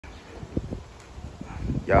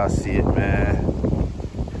Y'all see it, man.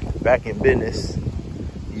 Back in business.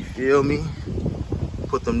 You feel me?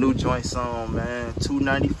 Put them new joints on, man.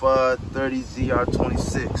 295 30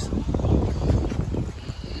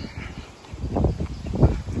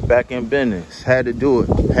 ZR26. Back in business. Had to do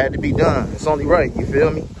it. Had to be done. It's only right. You feel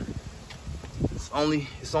me? It's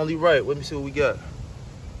only right. Let me see what we got.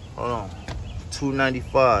 Hold on.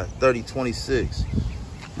 295 30 26.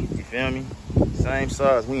 You feel me? Same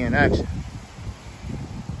size. We in action.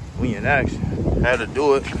 We in action. Had to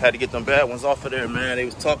do it. Had to get them bad ones off of there, man. They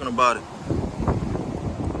was talking about it.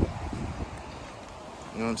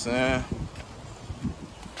 You know what I'm saying?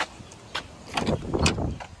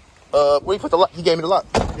 Where you put the lock? You gave me the lock.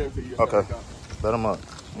 Okay. Let him up.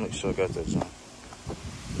 Make sure I got that jump.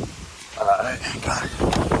 Alright, got it.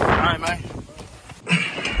 Alright, man.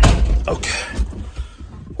 Okay.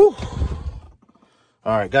 Whew.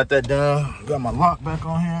 Alright, got that done. Got my lock back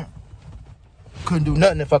on here. Couldn't do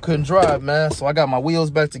nothing if I couldn't drive, man. So I got my wheels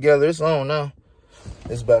back together. It's on now.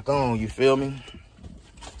 It's back on, you feel me?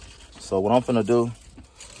 So what I'm finna do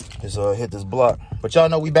is hit this block. But y'all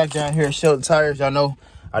know we back down here at Shelton Tires. Y'all know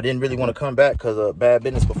I didn't really want to come back because of bad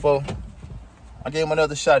business before. I gave him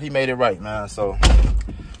another shot. He made it right, man. So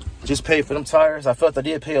just paid for them tires. I felt I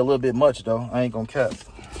did pay a little bit much, though. I ain't gonna cap.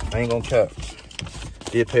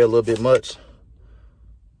 Did pay a little bit much.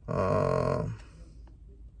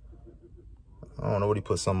 I don't know what he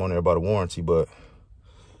put something on there about a warranty, but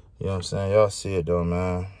you know what I'm saying? Y'all see it, though,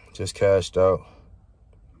 man. Just cashed out.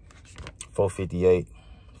 $458.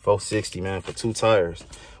 $460, man, for 2 tires.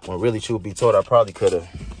 When really, truth be told, I probably could have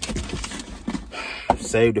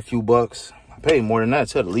saved a few bucks. I paid more than that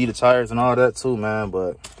to lead the tires and all that too, man.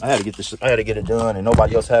 But I had to get this. I had to get it done, and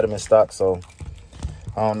nobody else had them in stock. So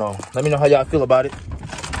I don't know. Let me know how y'all feel about it.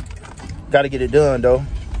 Got to get it done, though.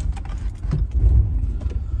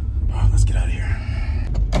 All right, let's get out of here.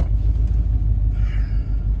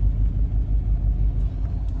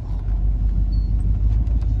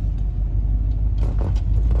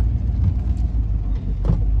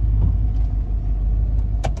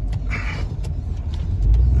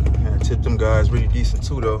 Tip them guys really decent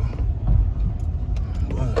too, though.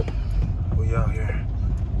 Boom. We out here.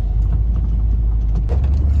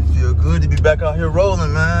 It feel good to be back out here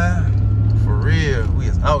rolling, man. For real. We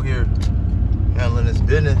is out here handling this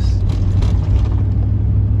business.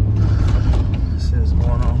 Shit's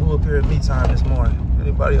going on. Who up here at me time this morning?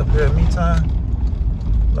 Anybody up here at me time?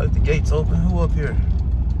 Like the gates open? Who up here?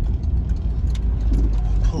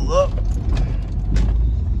 Pull up.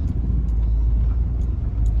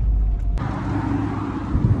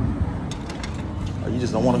 You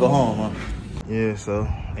just don't want to go home, huh? Yeah, so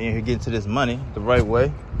I ain't here getting to this money the right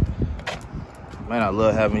way. Man, I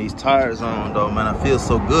love having these tires on, though, man. I feel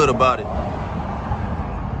so good about it.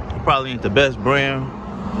 It probably ain't the best brand,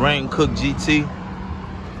 Rain Cook GT,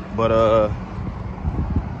 but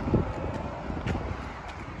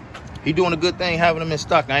he doing a good thing having them in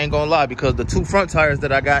stock. I ain't gonna lie, because the 2 front tires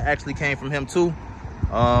that I got actually came from him too.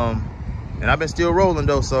 And I've been still rolling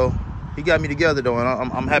though, so he got me together though,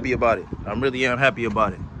 and I'm happy about it. I really am happy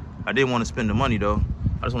about it. I didn't want to spend the money though.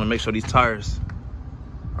 I just want to make sure these tires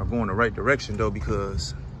are going the right direction though,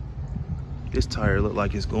 because this tire look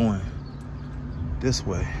like it's going this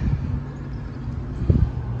way.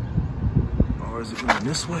 Or is it going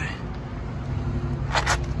this way?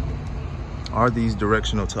 Are these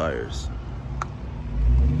directional tires?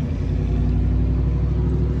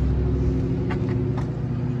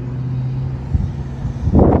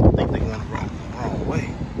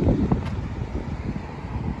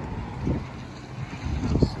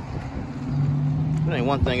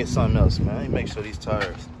 One thing, it's something else, man. Let me make sure these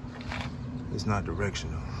tires is not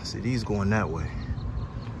directional. See, these going that way.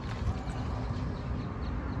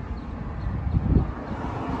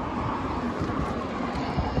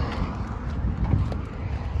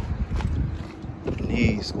 And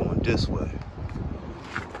these going this way.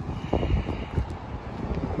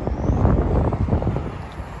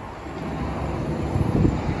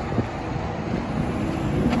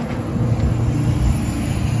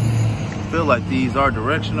 Feel like these are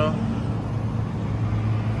directional,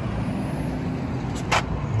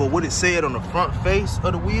 but would it say it on the front face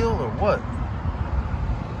of the wheel or what?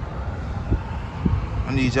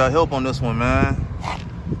 I need y'all help on this one, man.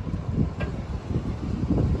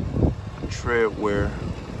 Tread wear.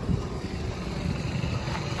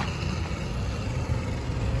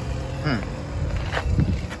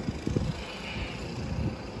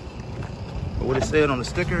 But would it say it on the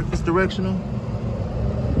sticker if it's directional?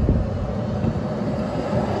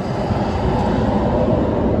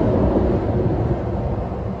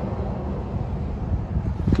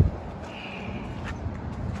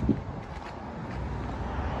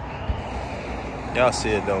 Y'all see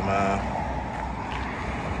it though, man.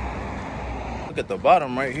 Look at the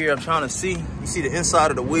bottom right here. I'm trying to see. You see the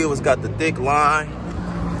inside of the wheel has got the thick line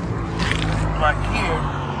right here.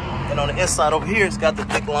 And on the inside over here, it's got the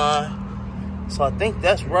thick line. So I think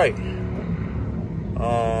that's right.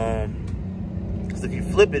 Because if you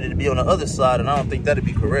flip it, it'd be on the other side, and I don't think that'd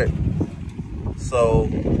be correct. So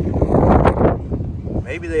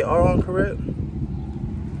maybe they are on correct.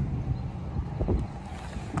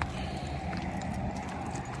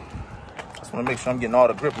 Just want to make sure I'm getting all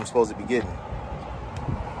the grip I'm supposed to be getting.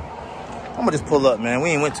 I'm gonna just pull up, man. We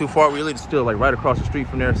ain't went too far. We really still like right across the street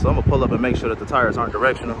from there. So I'm gonna pull up and make sure that the tires aren't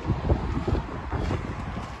directional.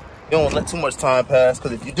 You don't let too much time pass,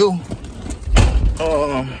 because if you do,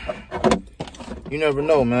 you never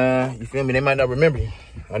know, man. You feel me? They might not remember you.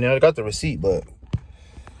 I mean, I got the receipt, but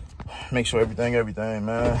make sure everything,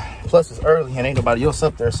 man. Plus, it's early and ain't nobody else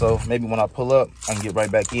up there, so maybe when I pull up, I can get right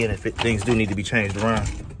back in if things do need to be changed around.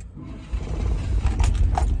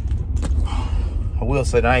 I will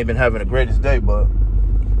say that I ain't been having the greatest day, but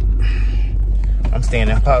I'm staying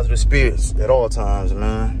in positive spirits at all times,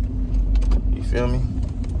 man. You feel me?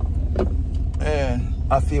 And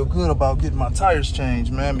I feel good about getting my tires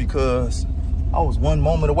changed, man, because I was one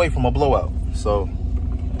moment away from a blowout. So,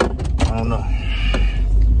 I don't know.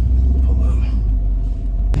 Pull up.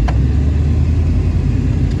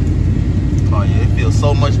 Oh yeah, it feels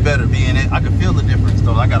so much better being in. I can feel the difference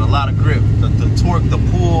though. I got a lot of grip. The torque, the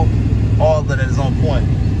pull, all of that is on point.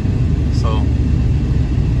 So,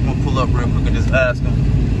 I'm gonna pull up real quick and just ask them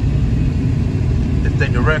if they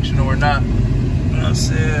directional or not. I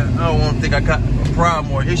said, I don't want to think I got a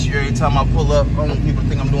problem or issue every time I pull up. I don't want people to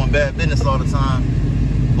think I'm doing bad business all the time.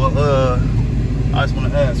 But I just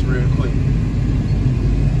want to ask real quick.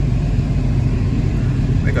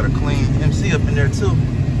 They got a clean MC up in there too.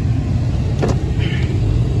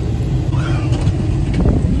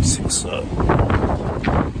 Let's see what's up.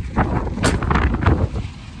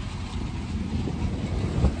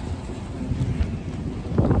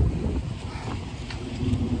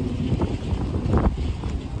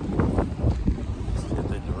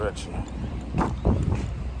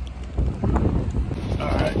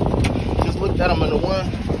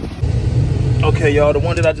 Okay, y'all, the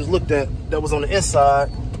one that I just looked at that was on the inside,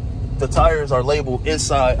 the tires are labeled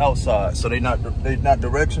inside, outside, so they're not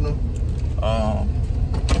directional,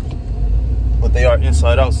 but they are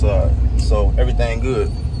inside, outside. So everything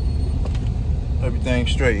good, everything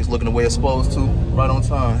straight. It's looking the way it's supposed to, right on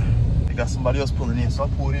time. They got somebody else pulling in, so I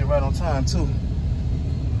pulled in right on time too.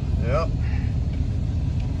 Yep.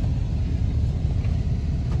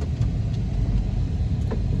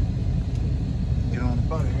 Get on the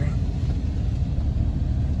body here.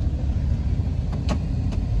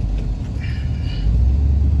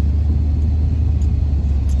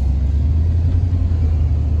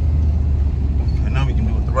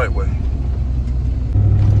 Right way.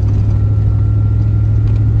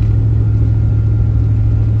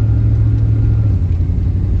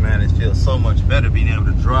 Man, it feels so much better being able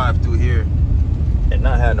to drive through here and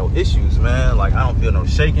not have no issues, man. Like, I don't feel no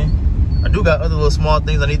shaking. I do got other little small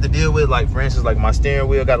things I need to deal with, like for instance, like my steering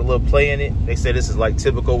wheel got a little play in it. They say this is like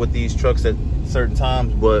typical with these trucks at certain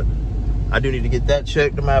times, but I do need to get that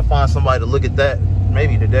checked. I might find somebody to look at that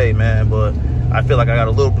maybe today, man. But I feel like I got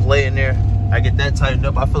a little play in there. I get that tightened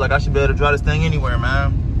up, I feel like I should be able to drive this thing anywhere,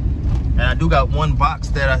 man. And I do got one box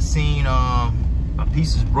that I seen a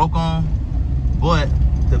piece is broke on, but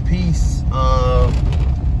the piece,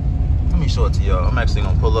 let me show it to y'all. I'm actually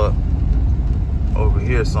gonna pull up over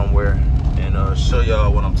here somewhere and show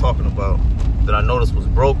y'all what I'm talking about that I noticed was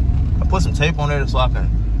broke. I put some tape on there so I can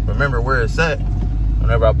remember where it's at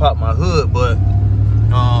whenever I pop my hood, but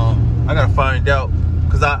I gotta find out.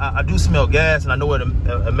 Because I do smell gas, and I know it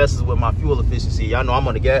messes with my fuel efficiency. Y'all know I'm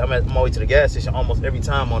on the gas. I'm on my way to the gas station almost every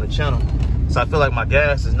time on the channel. So I feel like my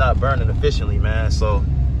gas is not burning efficiently, man. So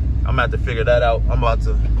I'm gonna have to figure that out. I'm about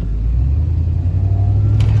to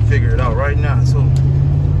figure it out right now, too.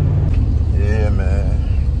 Yeah,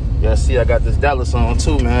 man. Yeah, see, I got this Dallas on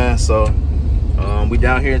too, man. So we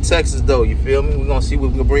down here in Texas, though. You feel me? We're gonna see if we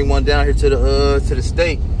can bring one down here to the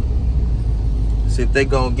state. See if they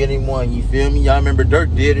gonna get him one, you feel me? Y'all remember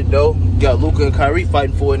Dirk did it though. You got Luka and Kyrie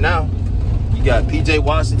fighting for it now. You got PJ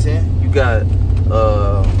Washington. You got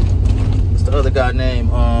what's the other guy name?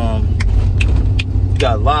 You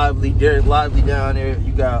got Lively, Derek Lively down there.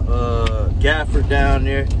 You got Gafford down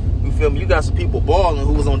there. You feel me? You got some people balling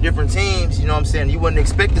who was on different teams. You know what I'm saying? You wouldn't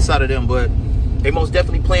expect this out of them, but they most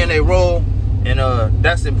definitely playing their role, and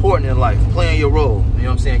that's important in life. Playing your role. You know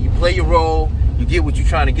what I'm saying? You play your role. You get what you're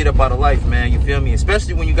trying to get up out of life, man. You feel me?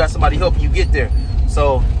 Especially when you got somebody helping you get there.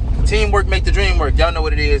 So Teamwork make the dream work. Y'all know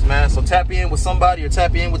what it is, man. So tap in with somebody or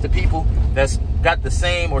tap in with the people that's got the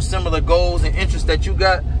same or similar goals and interests that you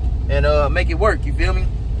got, and make it work. You feel me?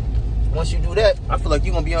 Once you do that, I feel like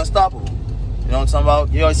you're gonna be unstoppable. You know what I'm talking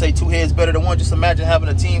about? You always say 2 heads better than one. Just imagine having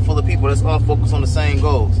a team full of people that's all focused on the same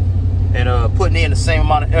goals and putting in the same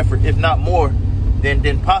amount of effort, if not more,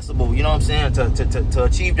 than possible. You know what I'm saying? To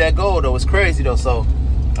achieve that goal, though, it's crazy though. So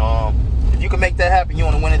if you can make that happen, you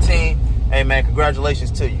on a winning team. Hey man,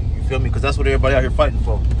 congratulations to you. You feel me? Because that's what everybody out here fighting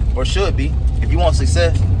for, or should be. If you want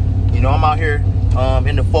success, you know, I'm out here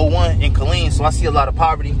in the 4-1 in Killeen, so I see a lot of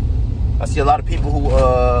poverty. I see a lot of people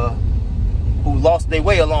who lost their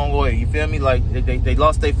way along the way. You feel me? Like they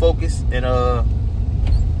lost their focus, and I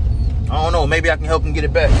don't know. Maybe I can help them get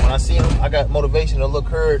it back. When I see them, I got motivation, a little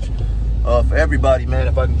courage for everybody, man.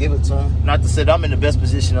 If I can give it to them, not to say that I'm in the best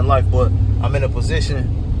position in life, but I'm in a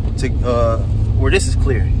position to where this is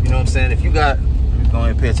clear. You know what I'm saying? If you got, I'm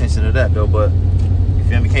going to pay attention to that though. But you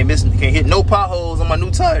feel me? Can't hit no potholes on my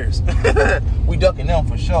new tires. We ducking them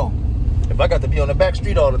for sure. If I got to be on the back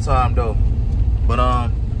street all the time though.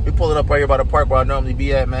 But we pulling up right here by the park where I normally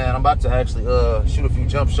be at, man. I'm about to actually shoot a few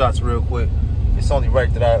jump shots real quick. It's only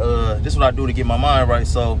right that this is what I do to get my mind right.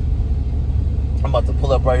 So I'm about to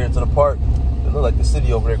pull up right here to the park. It look like the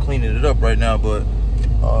city over there cleaning it up right now, but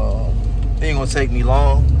it ain't gonna take me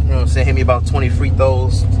long. You know what I'm saying? Hit me about 20 free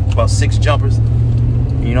throws, about 6 jumpers.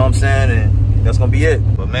 You know what I'm saying? And that's gonna be it.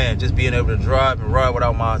 But man, just being able to drive and ride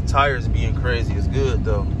without my tires being crazy is good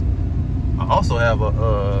though. I also have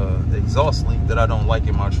a exhaust leak that I don't like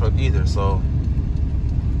in my truck either, so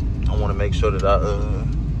I want to make sure that I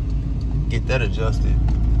get that adjusted.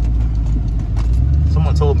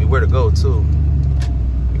 Someone told me where to go too,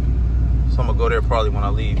 so I'm gonna go there probably when I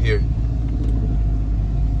leave here.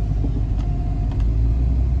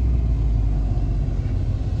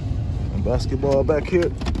 And basketball back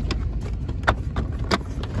here.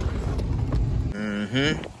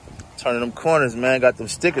 Turning them corners, man. Got them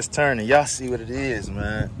stickers turning. Y'all see what it is,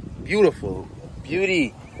 man. Beautiful.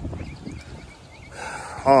 Beauty.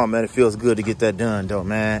 Oh, man, it feels good to get that done, though,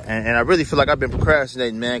 man. And I really feel like I've been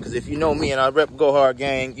procrastinating, man, because if you know me and I rep Go Hard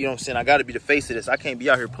Gang, you know what I'm saying, I got to be the face of this. I can't be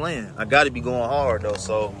out here playing. I got to be going hard, though.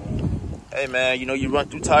 So, hey, man, you know, you run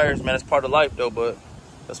through tires, man. It's part of life, though, but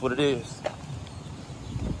that's what it is.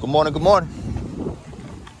 Good morning, good morning.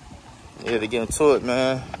 Yeah, they getting to it,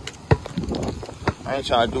 man. I ain't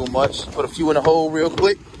trying to do much. Put a few in the hole real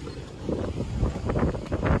quick.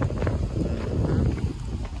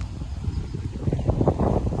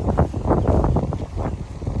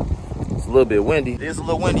 It's a little bit windy. It is a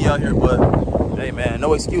little windy out here, but hey man,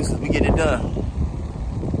 no excuses. We get it done.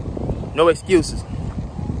 No excuses.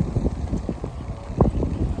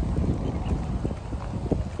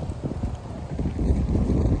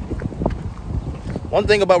 One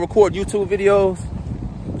thing about recording YouTube videos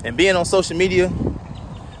and being on social media,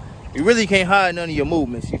 you really can't hide none of your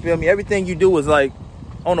movements. You feel me? Everything you do is like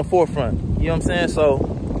on the forefront. You know what I'm saying? So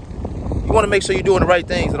you want to make sure you're doing the right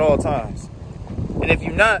things at all times. And if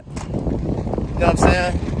you're not, you know what I'm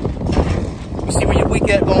saying? You see where you're weak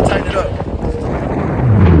at, go and tighten it up.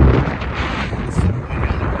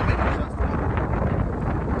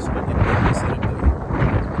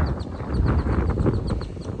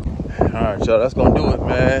 All right, y'all, that's gonna do it,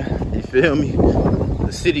 man. You feel me?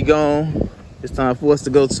 The city gone. It's time for us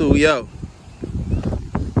to go to, yo,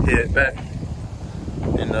 head back.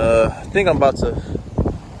 And I think I'm about to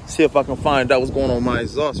see if I can find out what's going on with my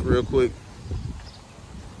exhaust real quick.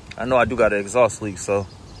 I know I do got an exhaust leak, so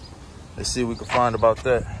let's see what we can find about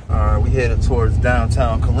that. All right, we headed towards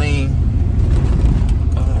downtown Killeen.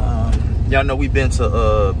 Y'all know we've been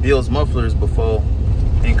to Bill's Mufflers before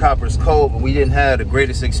in Copper's Cove, but we didn't have the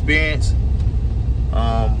greatest experience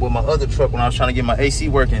with my other truck when I was trying to get my AC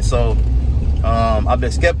working. So I've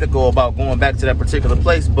been skeptical about going back to that particular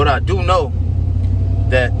place, but I do know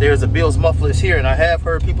that there's a Bill's Mufflers here, and I have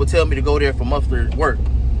heard people tell me to go there for muffler work,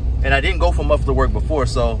 and I didn't go for muffler work before.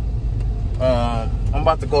 So I'm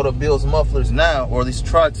about to go to Bill's Mufflers now, or at least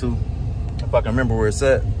try to, if I can remember where it's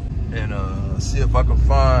at, and see if I can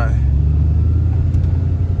find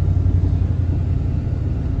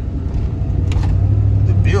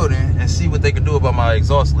the building and see what they can do about my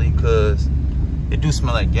exhaust leak, because it do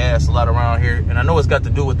smell like gas a lot around here. And I know it's got to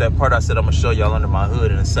do with that part I said I'm gonna show y'all under my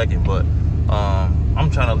hood in a second, but I'm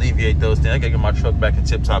trying to alleviate those things. I gotta get my truck back in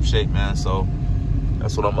tip-top shape, man. So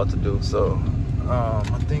that's what I'm about to do. So I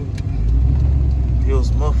think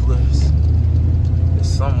Bill's Mufflers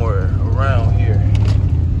is somewhere around here.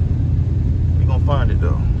 We gonna find it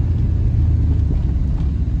though.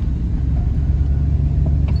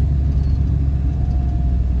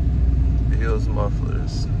 Bill's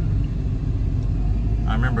Mufflers.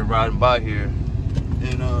 remember riding by here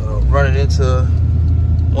and running into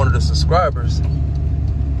one of the subscribers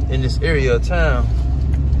in this area of town.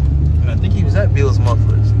 And I think he was at Bill's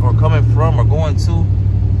Mufflers, or coming from or going to.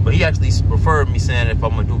 But he actually referred me saying if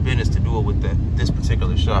I'm gonna do business to do it with this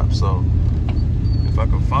particular shop. So if I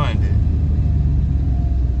can find it,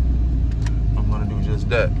 I'm gonna do just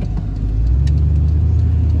that.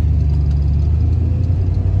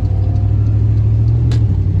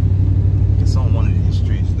 It's on one of these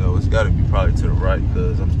streets though. It's gotta be probably to the right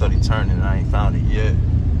because I'm steady turning and I ain't found it yet.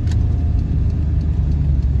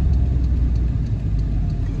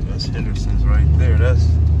 That's Henderson's right there. That's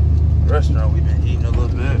the restaurant we've been eating a little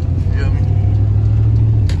bit. You feel me?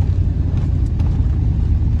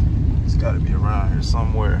 It's gotta be around here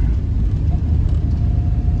somewhere.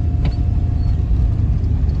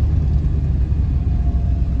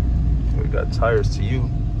 We got Tires to You.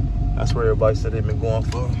 That's where everybody said they've been going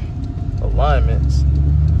for alignments.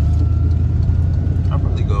 I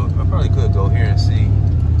probably could go here and see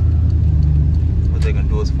what they can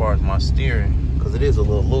do as far as my steering, because it is a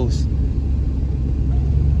little loose.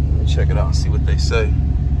 Let me check it out and see what they say.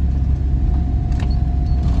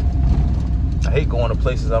 I hate going to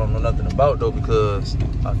places I don't know nothing about though, because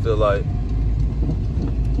I feel like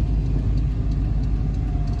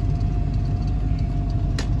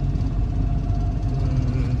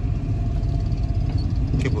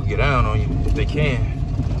people get down on you if they can.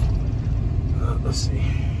 Let's see.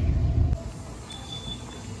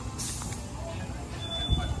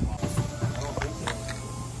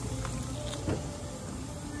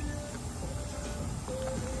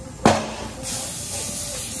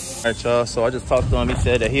 All right, y'all, so I just talked to him. He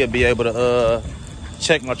said that he'll be able to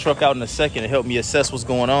check my truck out in a second and help me assess what's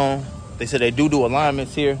going on. They said they do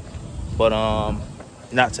alignments here, but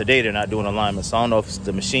not today. They're not doing alignments. So I don't know if it's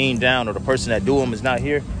the machine down or the person that do them is not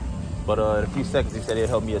here. But in a few seconds, he said he'll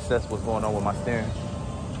help me assess what's going on with my steering.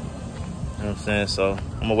 You know what I'm saying? So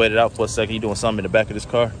I'm gonna wait it out for a second. He's doing something in the back of this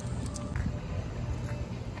car.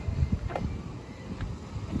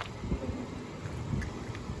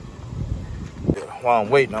 While I'm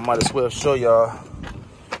waiting, I might as well show y'all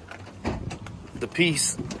the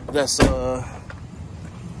piece that's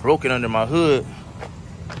broken under my hood.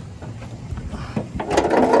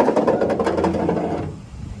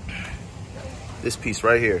 This piece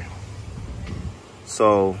right here.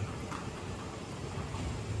 So,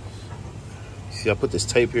 see, I put this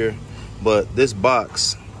tape here, but this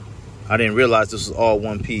box, I didn't realize this was all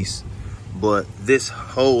one piece, but this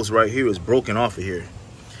hose right here is broken off of here.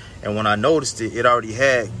 And when I noticed it, it already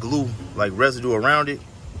had glue, like residue around it.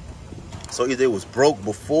 So either it was broke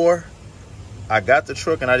before I got the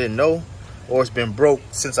truck and I didn't know, or it's been broke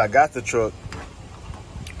since I got the truck.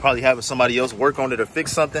 Probably having somebody else work on it or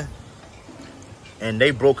fix something, and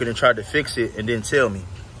they broke it and tried to fix it and didn't tell me.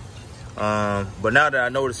 But now that I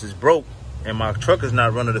notice it's broke and my truck is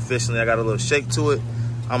not running efficiently, I got a little shake to it,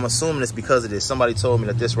 I'm assuming it's because of this. Somebody told me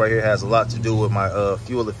that this right here has a lot to do with my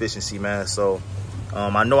fuel efficiency, man. So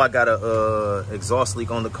I know I got a exhaust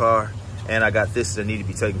leak on the car, and I got this that need to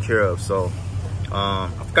be taken care of. So I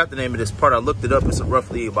forgot the name of this part. I looked it up. It's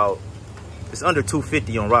roughly it's under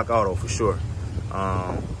 $250 on Rock Auto for sure.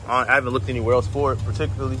 I haven't looked anywhere else for it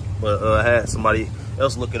particularly, but I had somebody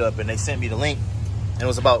else look it up and they sent me the link, and it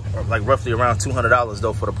was about like roughly around $200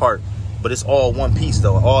 though for the part. But it's all one piece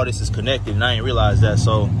though. All this is connected, and I didn't realize that.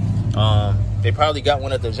 So they probably got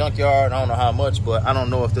one at the junkyard. I don't know how much, but I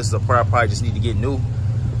don't know if this is a part I probably just need to get new.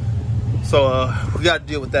 So we got to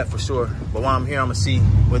deal with that for sure. But while I'm here, I'm gonna see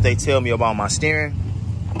what they tell me about my steering,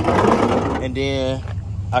 and then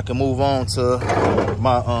I can move on to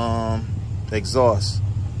my exhaust.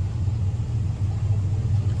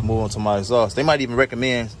 Move on to my exhaust. They might even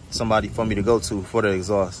recommend somebody for me to go to for the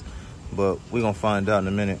exhaust, but we're gonna find out in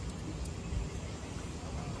a minute.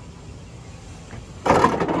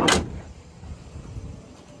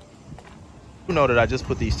 You know that I just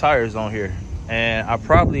put these tires on here, and I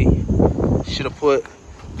probably should have put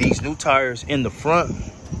these new tires in the front,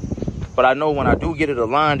 but I know when I do get it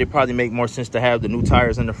aligned, it probably make more sense to have the new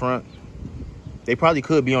tires in the front. They probably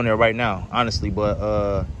could be on there right now, honestly, but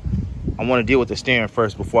I want to deal with the steering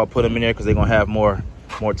first before I put them in there, because they're gonna have more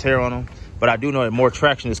tear on them. But I do know that more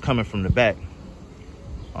traction is coming from the back.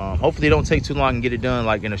 Hopefully it don't take too long and get it done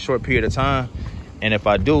like in a short period of time. And if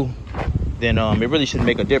I do, then it really shouldn't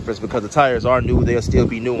make a difference, because the tires are new. They'll still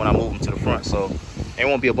be new when I move them to the front, so there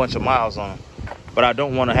won't be a bunch of miles on them. But I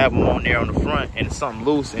don't want to have them on there on the front and it's something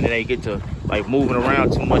loose and then they get to like moving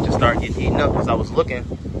around too much and start getting eaten up, because I was looking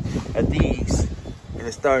at these and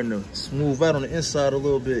it's starting to smooth out on the inside a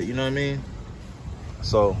little bit, you know what I mean?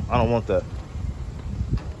 So I don't want that.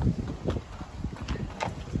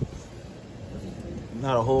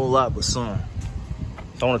 Not a whole lot, but some.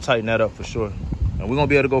 So I want to tighten that up for sure. And we're going to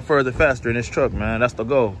be able to go further faster in this truck, man. That's the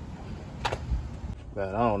goal.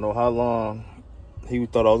 Man, I don't know how long he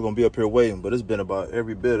thought I was going to be up here waiting, but it's been about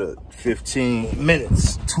every bit of 15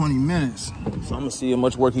 minutes, 20 minutes. So I'm going to see how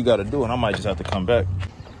much work he got to do, and I might just have to come back.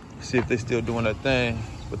 See if they still doing that thing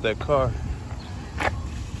with that car.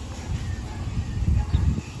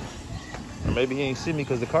 Or maybe he ain't see me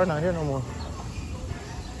because the car not here no more.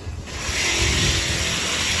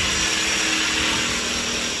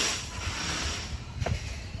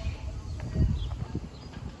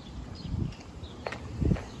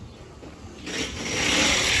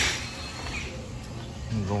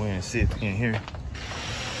 Go in and see if he can hear.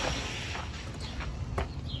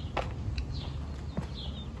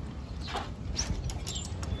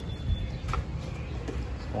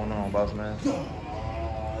 What's going on, boss man?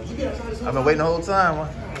 I've been waiting the whole time.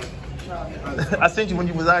 I sent you when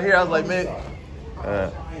you was out here. I was like, man. I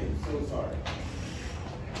am so sorry.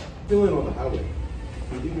 Doing on the highway.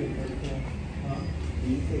 Can you do it everything? Huh?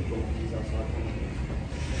 Can you take both of these outside?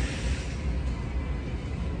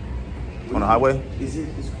 On the highway? Is it?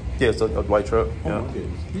 Yeah, it's a white truck. Oh Yeah. my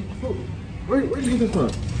goodness. Where'd you get this from?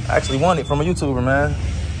 I actually won it from a YouTuber, man.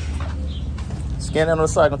 Scan that on the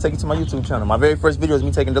side, gonna take you to my YouTube channel. My very first video is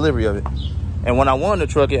me taking delivery of it. And when I won the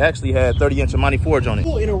truck, it actually had 30-inch Amani Forge on it.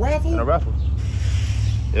 Oh, in a raffle? In a raffle.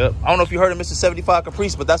 Yep. I don't know if you heard of Mr. 75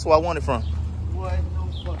 Caprice, but that's where I won it from. What? No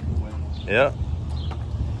fucking way. Yeah.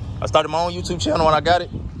 I started my own YouTube channel when I got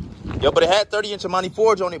it. Yeah, but it had 30-inch Amani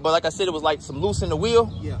Forge on it, but like I said, it was like some loose in the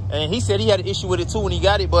wheel. Yeah. And he said he had an issue with it too when he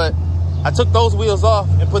got it, but I took those wheels off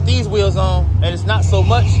and put these wheels on, and it's not so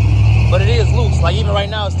much, but it is loose. Like even right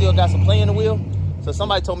now, it still got some play in the wheel. So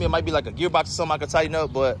somebody told me it might be like a gearbox or something I could tighten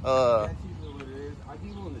up, but That's usually what it is. I'd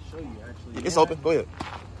be willing to show you actually. it's open. Go ahead.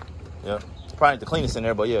 Yeah. Probably need to clean this in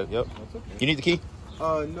there, but yeah, yep. That's okay. You need the key?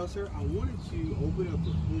 No, sir. I wanted to open up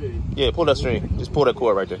the hood. Yeah, pull that string. Just pull that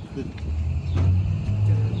cord right there.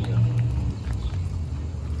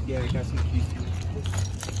 Yeah, I got some keys too.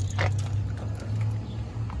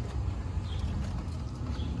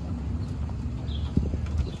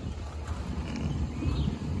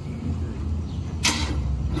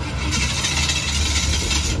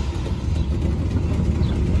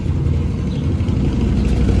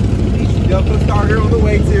 Delco starter on the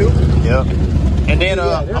way too. Yep. And then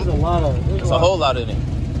There's a lot of. There's a whole lot in it.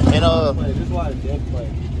 And There's a lot of dead play.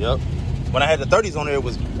 Yep. When I had the 30s on there, it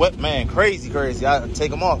was wet, man, crazy. I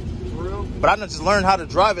take them off. For real? But I just learned how to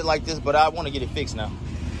drive it like this, but I want to get it fixed now.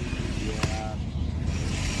 Yeah.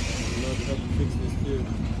 I'd love to help you fix this too.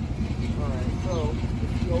 Alright, so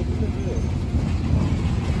if you open the hood.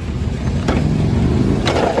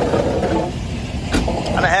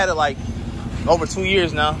 I done had it like over 2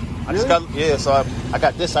 years now. I just got, yeah, so I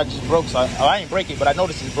got this, I just broke. So I ain't break it, but I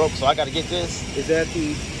noticed it's broke, so I got to get this. Is that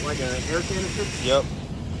the, like an air canister? Yep.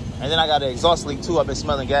 And then I got an exhaust leak too. I've been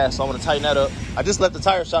smelling gas, so I want to tighten that up. I just left the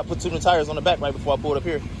tire shop, put 2 new tires on the back right before I pulled up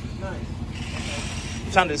here. Nice.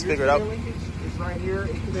 I'm trying to just figure it out. Linkage is right here.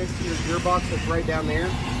 It connects to your gearbox that's right down there.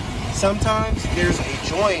 Sometimes there's a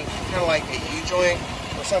joint, kind of like a U-joint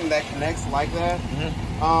or something that connects like that.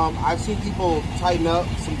 Mm-hmm. I've seen people tighten up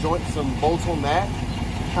some joints, some bolts on that,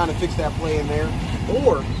 kind of fix that play in there.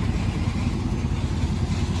 Or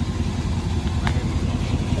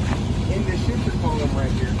in the shifter column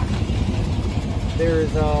right here,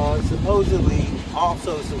 there's supposedly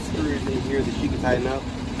also some screws in here that you can tighten up.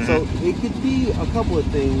 Mm-hmm. So it could be a couple of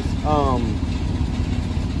things.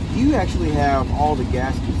 You actually have all the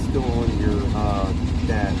gaskets still on your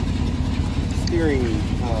that steering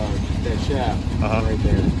that shaft right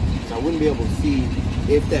there. So I wouldn't be able to see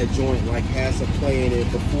if that joint like has some play in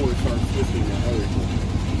it before it starts twisting the other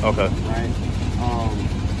joint. Okay. Right.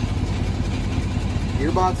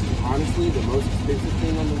 Gearbox is honestly the most expensive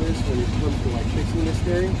thing on the list when it comes to like fixing the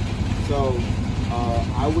steering. So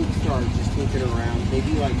I would start just thinking around,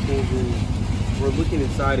 maybe like changing or looking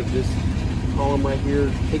inside of this column right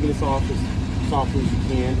here, taking this off as softly as you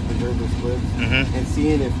can to preserve those slips, and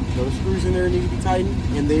seeing if those screws in there need to be tightened,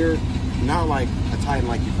 and they're not like a tighten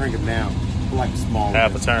like you crank them down, but like a small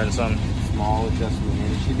half a turn or something. Small adjustment,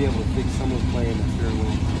 and it should be able to fix some of the play in the steering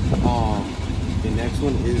wheel. The next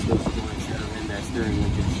one is those joints that are in that steering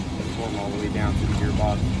linkage that form all the way down to the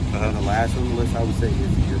gearbox. And the last one on the list I would say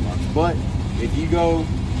is the gearbox. But if you go,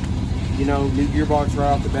 you know, new gearbox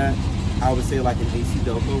right off the bat, I would say like an AC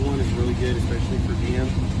Delco one is really good, especially for DM.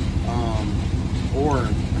 Or,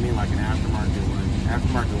 I mean, like an aftermarket one.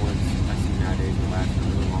 Aftermarket ones I see nowadays will last for a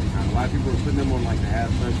really long time. A lot of people are putting them on like the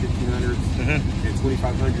Hasbro 1500s and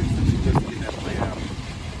 2500s just to get that play out.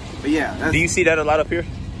 But yeah, that's, do you see that a lot up here?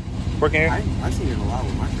 working here? I've seen it a lot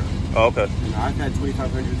with my truck. Oh, okay. You know, I've had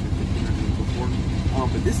 2500s and 1500s before,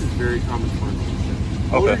 but this is very common for an older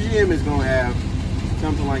Okay. Older GM is going to have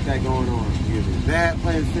something like that going on. Either that,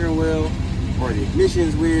 playing steering wheel, or the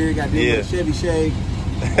ignition's weird, got the Chevy shake,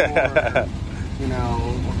 or, you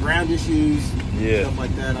know, or ground issues, stuff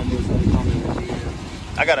like that. I know it's really common with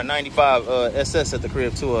GM. I got a 95 SS at the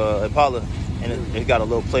crib too, Impala, and it got a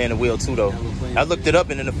little play in the wheel too though. I looked it up,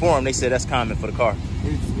 and in the forum they said that's common for the car.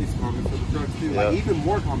 It's common for the trucks too, like even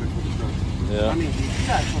more common for the trucks. Yeah. I mean, you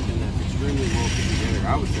got something that's extremely well put together,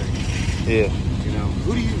 I would say. Yeah. You know,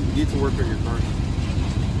 who do you get to work on your car?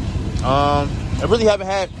 I really haven't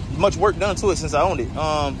had much work done to it since I owned it.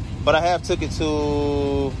 But I have took it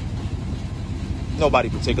to nobody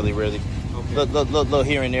particularly, really. Okay. Little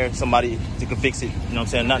here and there, somebody that can fix it. You know what I'm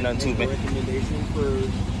saying? Not nothing too bad. Recommendation for,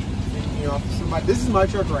 you know, somebody. This is my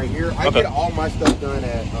truck right here. I get all my stuff done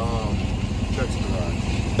at Trucks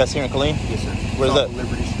Garage. That's here in Killeen? Yes, sir. Where's that?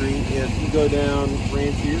 Liberty Street. If you go down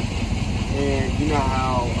Ranch and you know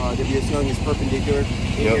how WS Young is perpendicular,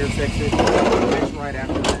 it intersects it. The next right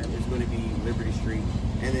after that is going to be Liberty Street,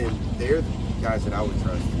 and then they're the guys that I would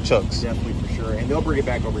trust. Chucks. Definitely for sure, and they'll bring it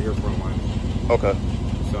back over here for alignment. Okay.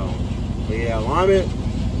 So, but yeah, alignment,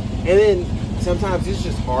 and then sometimes it's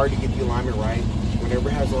just hard to get the alignment right. Whenever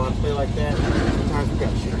it has a lot of play like that, sometimes we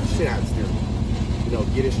got shit out of steering. You know,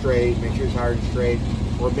 get it straight, make sure the tires are straight,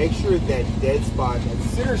 or make sure that dead spot, that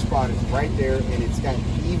center spot is right there and it's got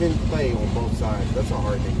even play on both sides. That's a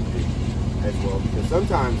hard thing to do as well, because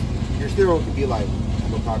sometimes your steering wheel can be like a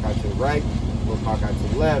little cock out to the right, a little cock out to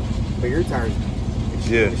the left, but your tires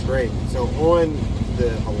extremely straight. So on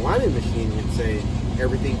the alignment machine, you'd say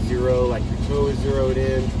everything's zero, like your toe is zeroed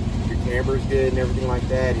in, your camber's good and everything like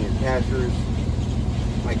that, and your caster's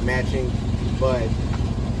like matching, but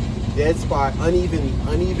dead spot,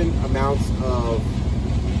 uneven amounts of,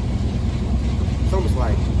 it's almost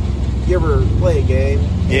like you ever play a game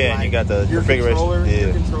and like you got the your configuration.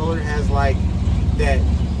 Your controller has like that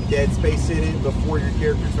dead space in it before your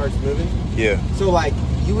character starts moving. Yeah. So like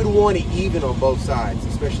you would want it even on both sides,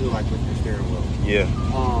 especially like with your steering wheel. Yeah.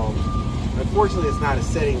 Unfortunately, it's not a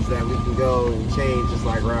settings that we can go and change just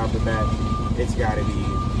like right off the bat. It's got to be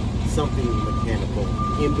something mechanical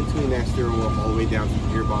in between that steering wheel all the way down to the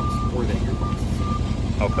gearbox or that gearbox.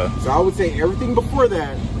 Okay. So I would say everything before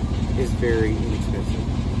that is very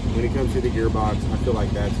inexpensive. When it comes to the gearbox, I feel like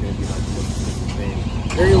that's going to be like the most expensive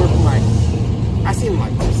thing. They're looking like, I seen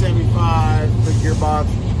like $275 for the gearbox,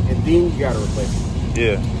 and then you got to replace it.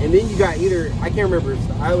 Yeah. And then you got either, I can't remember if it's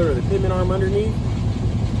the idler or the pitman arm underneath.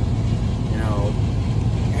 You know,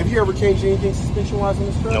 have you ever changed anything suspension-wise on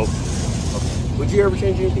this truck? Nope. Okay. Would you ever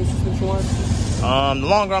change anything suspension-wise? The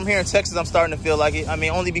longer I'm here in Texas, I'm starting to feel like it. I mean,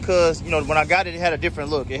 only because, you know, when I got it, it had a different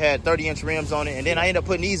look. It had 30-inch rims on it, and then I ended up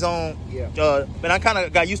putting these on. Yeah. And I kind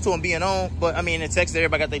of got used to them being on. But, I mean, in Texas,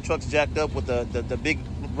 everybody got their trucks jacked up with the big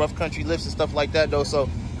rough country lifts and stuff like that, though. So,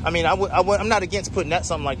 I mean, I'm not against putting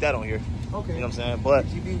something like that on here. Okay. You know what I'm saying? But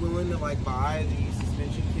would you be willing to, like, buy the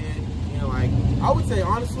suspension kit? You know, like, I would say,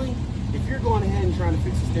 honestly, if you're going ahead and trying to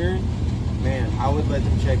fix the steering, man, I would let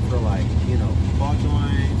them check for, like, you know, ball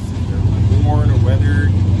joints, like worn or weathered,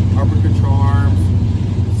 upper control arms,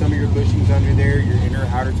 some of your bushings under there, your inner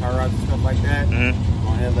outer tie rods and stuff like that. Go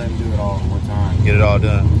ahead and let them do it all at one time. Get it all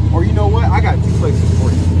done. Or you know what? I got 2 places for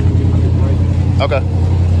you. Okay.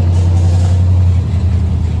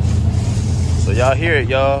 So y'all hear it,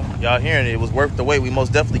 y'all. Y'all hearing it. It was worth the wait. We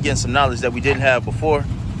most definitely getting some knowledge that we didn't have before.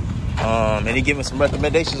 And he giving some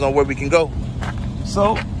recommendations on where we can go.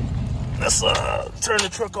 So let's turn the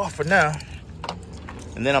truck off for now.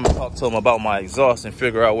 And then I'm gonna talk to him about my exhaust and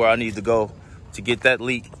figure out where I need to go to get that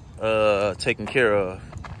leak taken care of.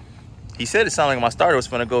 He said it sounded like my starter was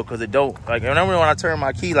gonna go because it don't. Like, remember when I turned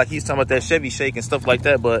my key, like he's talking about that Chevy shake and stuff like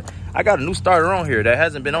that, but I got a new starter on here that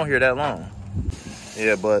hasn't been on here that long.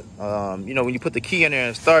 Yeah, but you know, when you put the key in there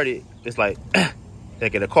and start it, it's like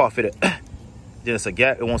like a cough it. Then it's a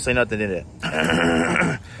gap, it won't say nothing in it.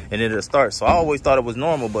 And then it'll start. So I always thought it was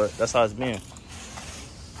normal, but that's how it's been.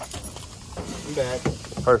 I'm back.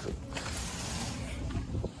 Perfect.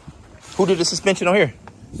 Who did the suspension on here?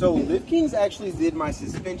 So Lift Kings actually did my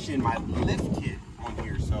suspension, my lift kit on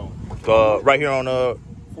here. So right here on the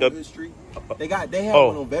street. They have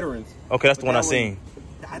one on Veterans. Okay, that's the one I seen.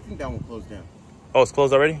 I think that one closed down. Oh, it's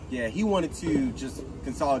closed already? Yeah, he wanted to just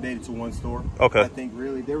consolidate it to one store. Okay. I think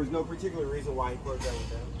really there was no particular reason why he closed that one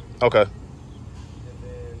down. Okay. And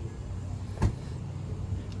then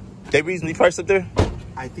they reasonably priced up there?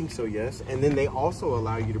 I think so, yes. And then they also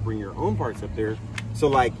allow you to bring your own parts up there. So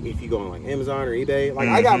like if you go on like Amazon or eBay, like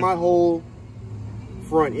I got my whole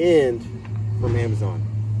front end from Amazon.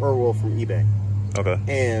 or well, from eBay. Okay.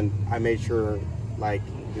 And I made sure, like,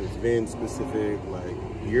 it was VIN specific, like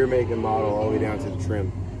year, make, and model, all the way down to the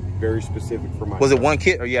trim. Very specific for my. Was it one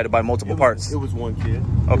kit, or you had to buy multiple parts? It was one kit.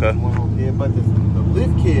 Okay. It was one whole kit, but the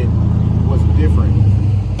lift kit was different.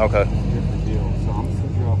 Okay. Different deal. So I'm gonna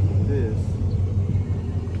set you off with this.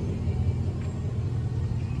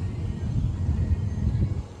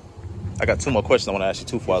 I got 2 more questions I want to ask you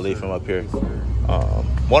too before I leave from up here. Yes, sir.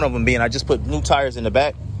 One of them being, I just put new tires in the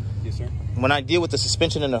back. Yes, sir. When I deal with the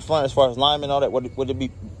suspension in the front, as far as alignment and all that, would it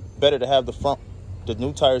be better to have the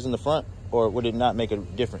new tires in the front, or would it not make a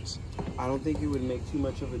difference? I don't think it would make too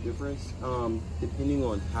much of a difference, depending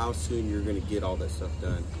on how soon you're going to get all that stuff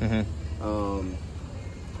done. Mm-hmm.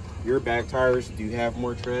 Your back tires do have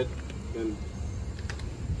more tread than.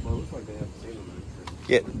 Well, it looks like they have the same amount of tread.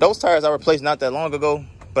 Yeah, those tires I replaced not that long ago,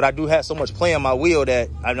 but I do have so much play on my wheel that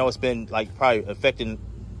I know it's been like probably affecting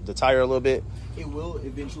the tire a little bit. It will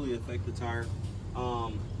eventually affect the tire.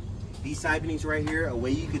 These side bearings right here, a way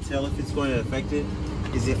you could tell if it's going to affect it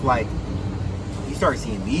is if, like, you start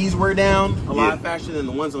seeing these wear down a lot faster than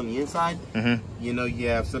the ones on the inside. Mm-hmm. You know, you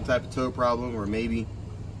have some type of toe problem, or maybe,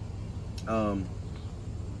 well,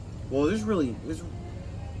 you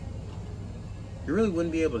really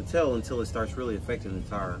wouldn't be able to tell until it starts really affecting the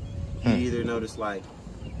tire. You either notice, like,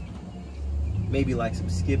 maybe like some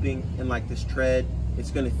skipping and like this tread, it's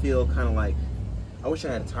going to feel kind of like, I wish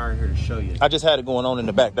I had a tire here to show you. I just had it going on in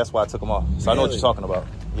the back. That's why I took them off. So I know what you're talking about.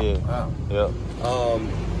 Yeah. Wow. Yeah.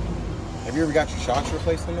 Have you ever got your shocks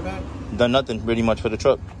replaced in the back? Done nothing really much for the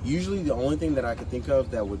truck. Usually the only thing that I could think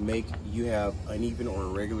of that would make you have uneven or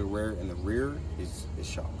irregular wear in the rear is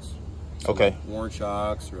shocks. So Okay. like worn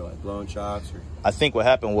shocks or like blown shocks. Or... I think what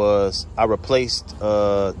happened was I replaced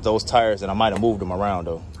those tires, and I might have moved them around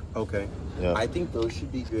though. Okay. Yeah. I think those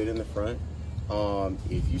should be good in the front.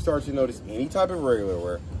 If you start to notice any type of regular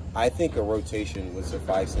wear, I think a rotation would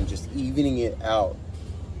suffice and just evening it out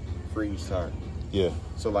for each tire. Yeah.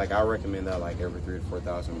 So like I recommend that like every 3,000 to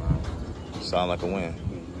 4,000 miles. Sound like a win.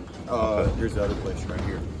 Okay. Here's the other place right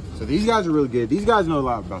here. So these guys are really good. These guys know a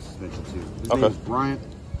lot about suspension too. His name is Bryant.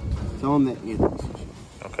 Tell him that Anthony.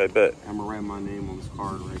 Okay, bet. I'm gonna write my name on this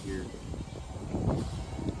card right here.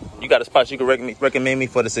 You got a spot you could recommend me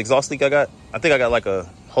for this exhaust leak I got? I think I got like a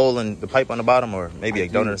hole in the pipe on the bottom, or maybe a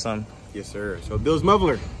donut or something. Yes, sir. So Bill's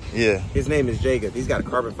Muffler. Yeah. His name is Jacob. He's got a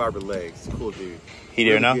carbon fiber legs. Cool dude. He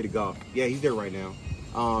there now? Good to golf. Yeah, he's there right now.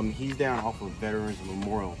 He's down off of Veterans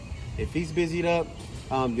Memorial. If he's busied up,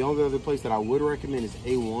 the only other place that I would recommend is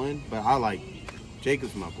A1, but I like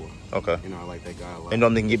Jacob's my boy. Okay. You know, I like that guy a lot. And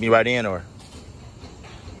don't think can get me right in, or?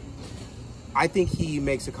 I think he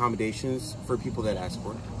makes accommodations for people that ask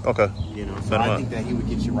for it. Okay. You know, so I think that he would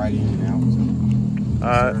get you right in and out. So.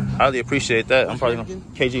 All right. Highly appreciate that. I'm probably going to...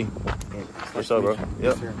 KG. For sure, bro.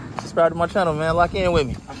 Yep. Subscribe to my channel, man. Lock in with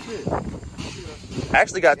me. I should. I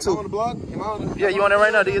actually got 2. Am I on the blog? Yeah, you on there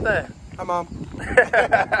right now? Do your thing. Hi, Mom.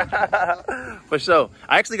 For sure.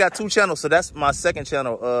 I actually got 2 channels, so that's my second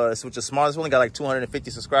channel. It's which is small. It's only got like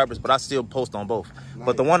 250 subscribers, but I still post on both. Nice.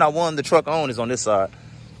 But the one I won the truck on is on this side.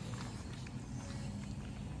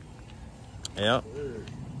 Yeah.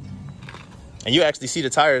 And you actually see the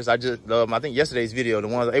tires. I just, I think yesterday's video, the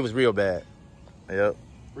one, it was real bad. Yep.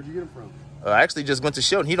 Where'd you get them from? I actually just went to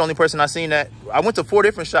Shelton. He's the only person I seen that. I went to 4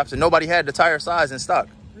 different shops and nobody had the tire size in stock.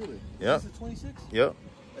 Really? Yep. Is it 26? Yep.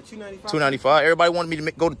 At 295? 295. Everybody wanted me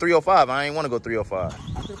to go to 305. I ain't want to go 305.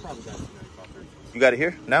 I could probably got 295. You got it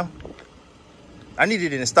here now? I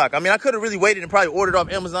needed it in stock. I mean, I could have really waited and probably ordered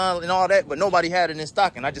off Amazon and all that, but nobody had it in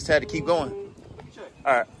stock, and I just had to keep going.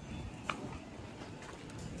 All right.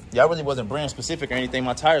 Yeah, I really wasn't brand specific or anything.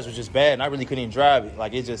 My tires were just bad, and I really couldn't even drive it.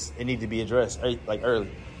 Like, it needed to be addressed, like,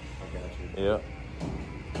 early. I got you. Yeah.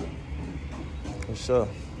 For sure.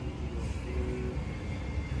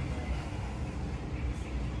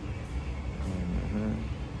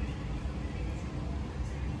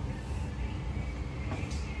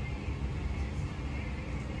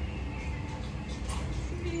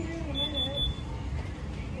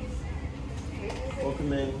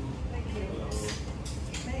 Welcome in.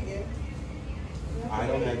 I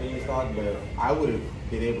don't have any stock, but I would have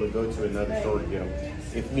been able to go to another store to get them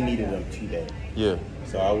if we needed them today. Yeah.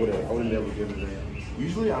 So I wouldn't be able to give them.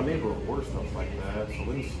 Usually I'm able to order stuff like that. So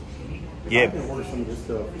let me see. Yeah. I can order some of this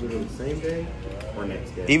stuff either the same day or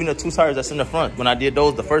next day. Even the 2 tires that's in the front, when I did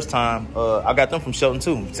those the first time, I got them from Shelton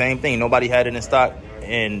too. Same thing. Nobody had it in stock,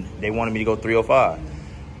 and they wanted me to go 305.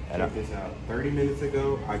 And check this out. 30 minutes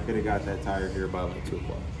ago, I could have got that tire here by like 2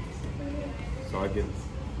 o'clock. So I get it.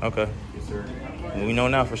 Okay. Yes, sir. We know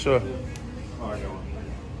now for sure. All right,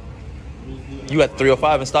 You got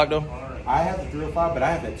 305 in stock though? I have the 305, but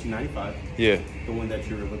I have that 295. Yeah. The one that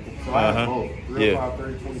you were looking for. So I have both. 305,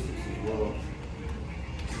 30, 26 as well.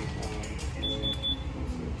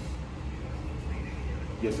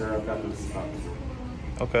 Yes, sir. I've got those stocks.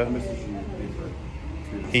 Okay. How much did you pay for it?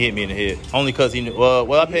 He hit me in the head. Only because he knew.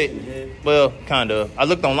 Well, I paid. Well, kind of. I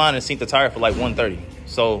looked online and seen the tire for like $130.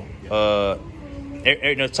 So,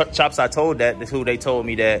 the chops I told that, that's who they told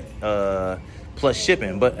me that, plus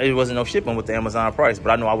shipping. But it wasn't no shipping with the Amazon price.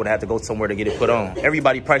 But I know I would have to go somewhere to get it put on.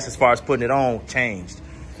 Everybody's price as far as putting it on changed.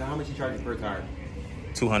 So how much you charge per tire?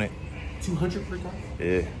 200. 200 per tire?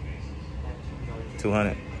 Yeah.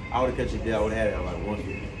 200. I would have cut you a deal. I would have had it at like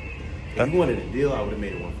 150. If you wanted a deal, I would have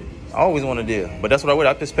made it 150. I always want a deal, but that's what I would.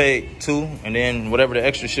 I just paid $2, and then whatever the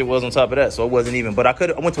extra shit was on top of that, so it wasn't even. But I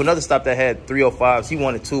went to another stop that had 305s. He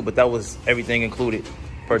wanted $2, but that was everything included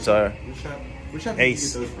per tire. Which shop did you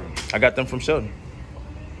get those from? I got them from Shelton.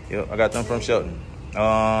 Yep, I got them from Shelton.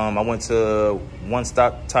 I went to One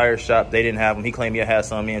Stop Tire Shop. They didn't have them. He claimed he had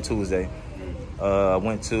some in Tuesday. I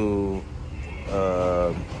went to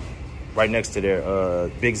right next to there,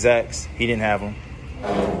 Big Zach's. He didn't have them.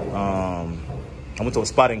 I went to a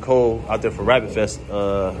Spot and Cold out there for Rabbit Fest.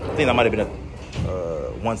 I think that might have been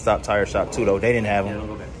a One-Stop Tire Shop too, though. They didn't have them.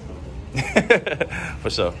 Yeah, don't go back. For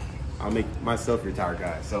sure. I'll make myself your tire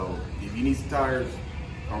guy. So if you need some tires,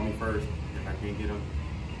 call me first. If I can't get them,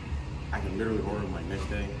 I can literally order them like next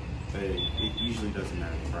day. It usually doesn't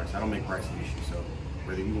matter the price. I don't make pricing issues. So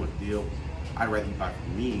whether you want a deal, I'd rather you buy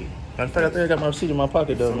from me. In fact, I think I got my receipt in my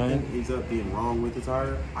pocket though, man. If something ends up being wrong with the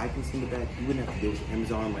tire, I can send it back. You wouldn't have to deal with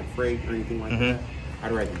Amazon like freight or anything like that.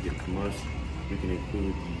 I'd rather get it from us. We can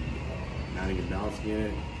include the mounting and balancing in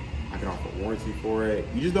it. I can offer warranty for it.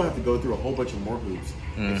 You just don't have to go through a whole bunch of more hoops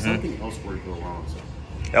if something else were to go wrong. So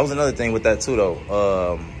that was another thing with that too,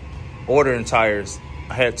 though. Ordering tires,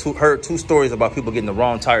 I had heard two stories about people getting the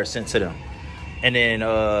wrong tire sent to them, and then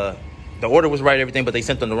the order was right, everything, but they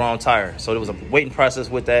sent them the wrong tire. So there was a waiting process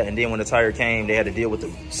with that, and then when the tire came, they had to deal with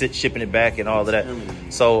the shipping it back and all of that.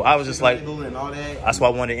 So I was just like, that's why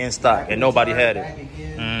I wanted it in stock, and nobody had it.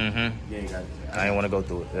 I didn't want to go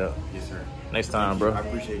through it. Yeah. Yes, sir. Next time, bro. I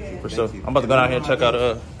appreciate you. For sure. I'm about to go down here and check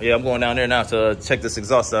out. Yeah, I'm going down there now to check this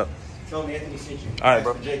exhaust out. Tell me Anthony sent you. All right,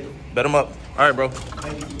 bro. Bet him up. All right, bro.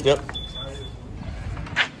 Yep.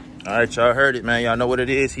 All right, y'all heard it, man. Y'all know what it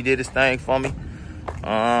is. He did his thing for me.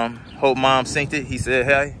 Hope Mom synced it. He said,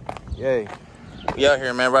 hey. Yay. We out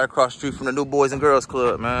here, man, right across the street from the new Boys and Girls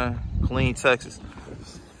Club, man. Killeen, Texas.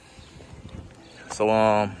 So,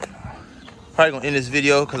 probably gonna end this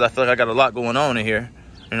video because I feel like I got a lot going on in here.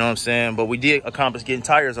 You know what I'm saying? But we did accomplish getting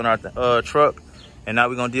tires on our truck. And now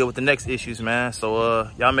we're gonna deal with the next issues, man. So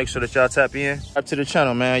y'all make sure that y'all tap in. Up to the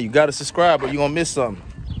channel, man. You gotta subscribe or you're gonna miss something.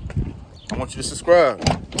 I want you to subscribe.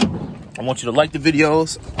 I want you to like the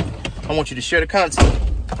videos. I want you to share the content.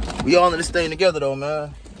 We all in this thing together though,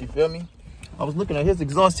 man. You feel me? I was looking at his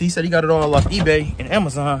exhaust. He said he got it all off eBay and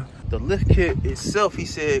Amazon. The lift kit itself, he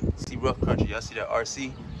said, see Rough Country, y'all see that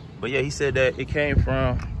RC? But yeah, he said that it came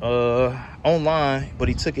from online, but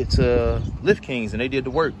he took it to Lift Kings and they did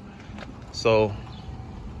the work. So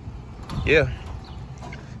yeah,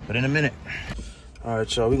 but in a minute. All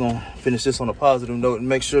right, y'all, we're gonna finish this on a positive note and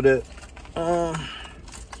make sure that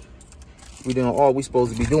we doing all we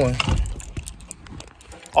supposed to be doing.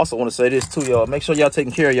 Also want to say this too, y'all. Make sure y'all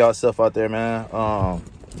taking care of y'allself out there, man.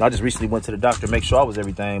 I just recently went to the doctor to make sure I was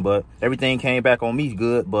everything, but everything came back on me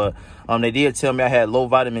good. But they did tell me I had low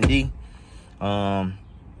vitamin D.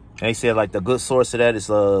 They said like the good source of that is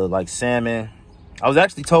like salmon. I was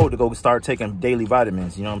actually told to go start taking daily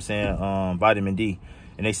vitamins, you know what I'm saying? Vitamin D.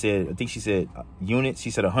 And they said, I think she said units.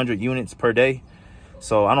 She said 100 units per day.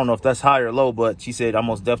 So I don't know if that's high or low, but she said I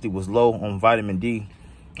most definitely was low on vitamin D.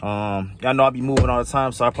 Y'all know I be moving all the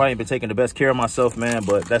time, so I probably ain't been taking the best care of myself, man,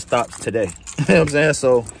 but that stops today. You know what I'm saying?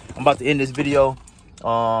 So I'm about to end this video.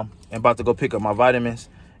 I'm about to go pick up my vitamins.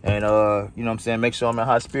 And, you know what I'm saying? Make sure I'm in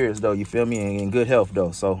high spirits, though. You feel me? And in good health,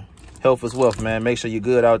 though. So health is wealth, man. Make sure you're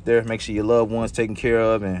good out there. Make sure your loved ones taken care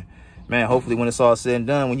of. And, man, hopefully when it's all said and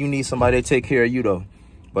done, when you need somebody, they take care of you, though.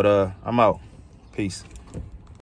 But I'm out. Peace.